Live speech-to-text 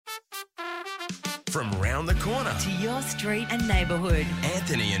From round the corner to your street and neighbourhood.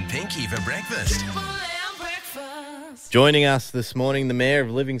 Anthony and Pinky for breakfast. Joining us this morning, the Mayor of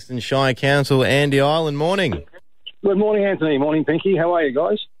Livingston Shire Council, Andy Ireland. Morning. Good morning, Anthony. Morning, Pinky. How are you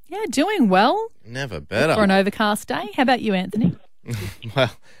guys? Yeah, doing well. Never better. For an overcast day. How about you, Anthony?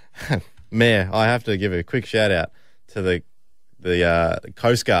 Well, Mayor, I have to give a quick shout out to the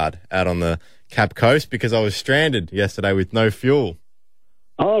Coast Guard out on the Cap Coast because I was stranded yesterday with no fuel.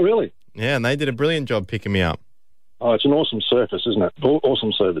 Oh, really? Yeah, and they did a brilliant job picking me up. Oh, it's an awesome surface, isn't it?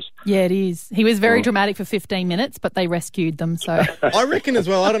 Awesome service. Yeah, it is. He was very dramatic for 15 minutes, but they rescued them, so... I reckon as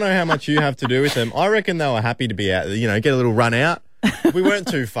well, I don't know how much you have to do with them. I reckon they were happy to be out, get a little run out. We weren't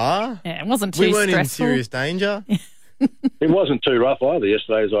too far. Yeah, it wasn't too stressful. We weren't in serious danger. It wasn't too rough either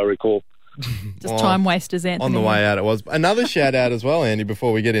yesterday, as I recall. Just time wasters, Anthony. On the way out it was. Another shout out as well, Andy,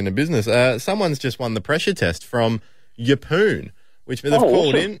 before we get into business. Someone's just won the pressure test from Yeppoon, which they've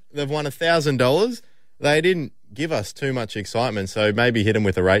called in. They've won $1,000. They didn't give us too much excitement, so maybe hit them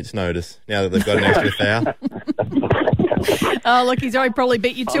with a rates notice now that they've got an extra $1,000. Oh, look, he's already probably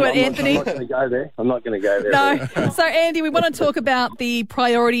beat you to it, Anthony. I'm not going to go there. No. So, Andy, we want to talk about the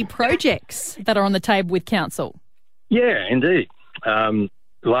priority projects that are on the table with Council. Yeah, indeed.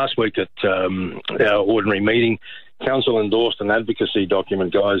 Last week at our ordinary meeting, Council endorsed an advocacy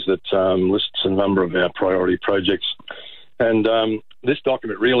document, guys, that lists a number of our priority projects. And this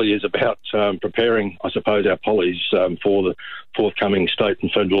document really is about preparing, I suppose, our pollies for the forthcoming state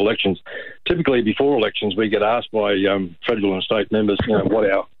and federal elections. Typically, before elections, we get asked by federal and state members, what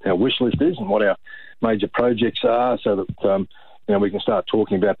our wish list is and what our major projects are, so that we can start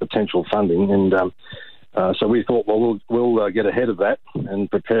talking about potential funding. And so we thought, well, we'll get ahead of that and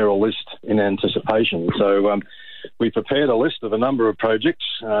prepare a list in anticipation. So we prepared a list of a number of projects.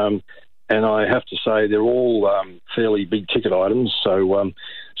 And I have to say they're all fairly big ticket items. So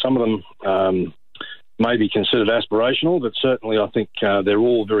some of them may be considered aspirational, but certainly I think they're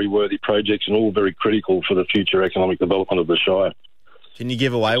all very worthy projects and all very critical for the future economic development of the Shire. Can you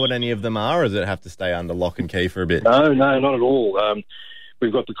give away what any of them are, or does it have to stay under lock and key for a bit? No, not at all.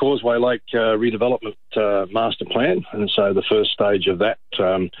 We've got the Causeway Lake redevelopment master plan, and so the first stage of that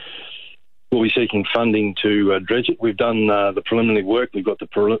we'll be seeking funding to dredge it. We've done the preliminary work. We've got the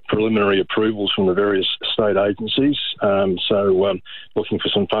preliminary approvals from the various state agencies. So looking for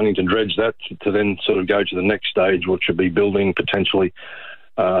some funding to dredge that to then sort of go to the next stage, which would be building potentially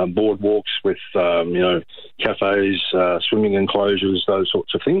boardwalks with, cafes, swimming enclosures, those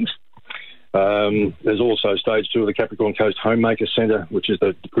sorts of things. There's also stage 2 of the Capricorn Coast Homemaker Centre, which is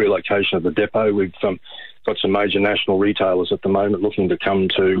the relocation of the depot. We've got some major national retailers at the moment looking to come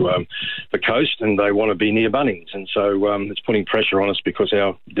to the coast, and they want to be near Bunnings. And so it's putting pressure on us because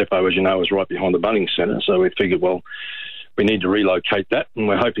our depot, as you know, is right behind the Bunnings Centre. So we figured, well, we need to relocate that, and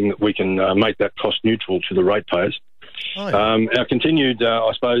we're hoping that we can make that cost neutral to the ratepayers. Oh, yeah. Our continued,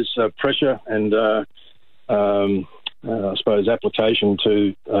 pressure and application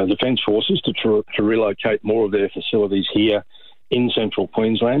to Defence Forces to relocate more of their facilities here in central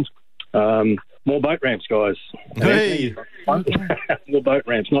Queensland. More boat ramps, guys. Hey. More boat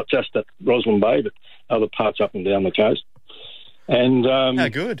ramps, not just at Roslyn Bay, but other parts up and down the coast. And how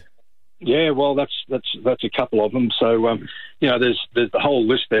good? Yeah, well, that's a couple of them. So there's the whole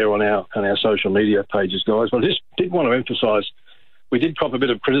list there on our social media pages, guys. But I just did want to emphasise, we did cop a bit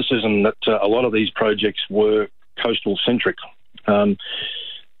of criticism that a lot of these projects were coastal centric.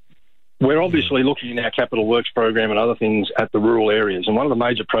 We're obviously looking in our capital works program and other things at the rural areas. And one of the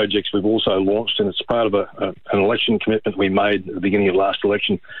major projects we've also launched, and it's part of an election commitment we made at the beginning of last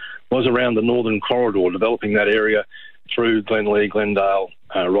election, was around the Northern Corridor, developing that area through Glenlee, Glendale,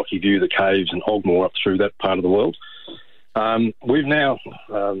 Rocky View, the Caves and Ogmore up through that part of the world. We've now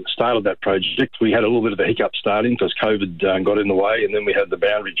started that project. We had a little bit of a hiccup starting because COVID got in the way, and then we had the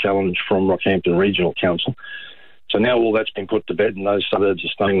boundary challenge from Rockhampton Regional Council. So now all that's been put to bed and those suburbs are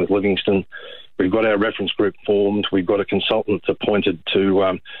staying with Livingston. We've got our reference group formed. We've got a consultant appointed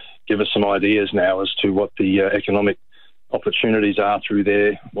to give us some ideas now as to what the economic opportunities are through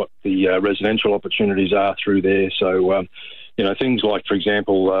there, what the residential opportunities are through there. So, things like, for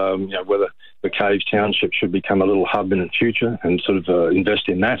example, whether the Caves Township should become a little hub in the future and sort of invest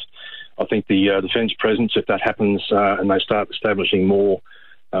in that. I think the defence presence, if that happens and they start establishing more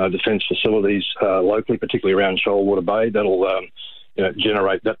defence facilities locally, particularly around Shoalwater Bay, that'll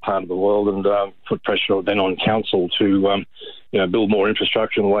generate that part of the world and put pressure then on council to build more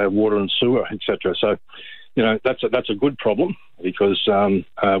infrastructure in the way of water and sewer, etc. So, that's a good problem because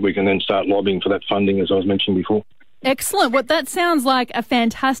we can then start lobbying for that funding, as I was mentioning before. Excellent. Well, that sounds like a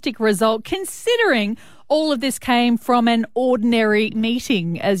fantastic result, considering all of this came from an ordinary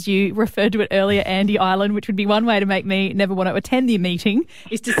meeting, as you referred to it earlier, Andy Island, which would be one way to make me never want to attend the meeting,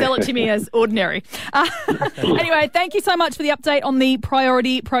 is to sell it to me as ordinary. Anyway, thank you so much for the update on the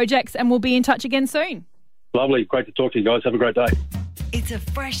priority projects, and we'll be in touch again soon. Lovely. Great to talk to you guys. Have a great day. It's a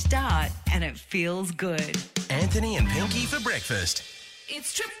fresh start and it feels good. Anthony and Pinky for breakfast.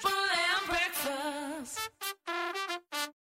 It's Triple M breakfast.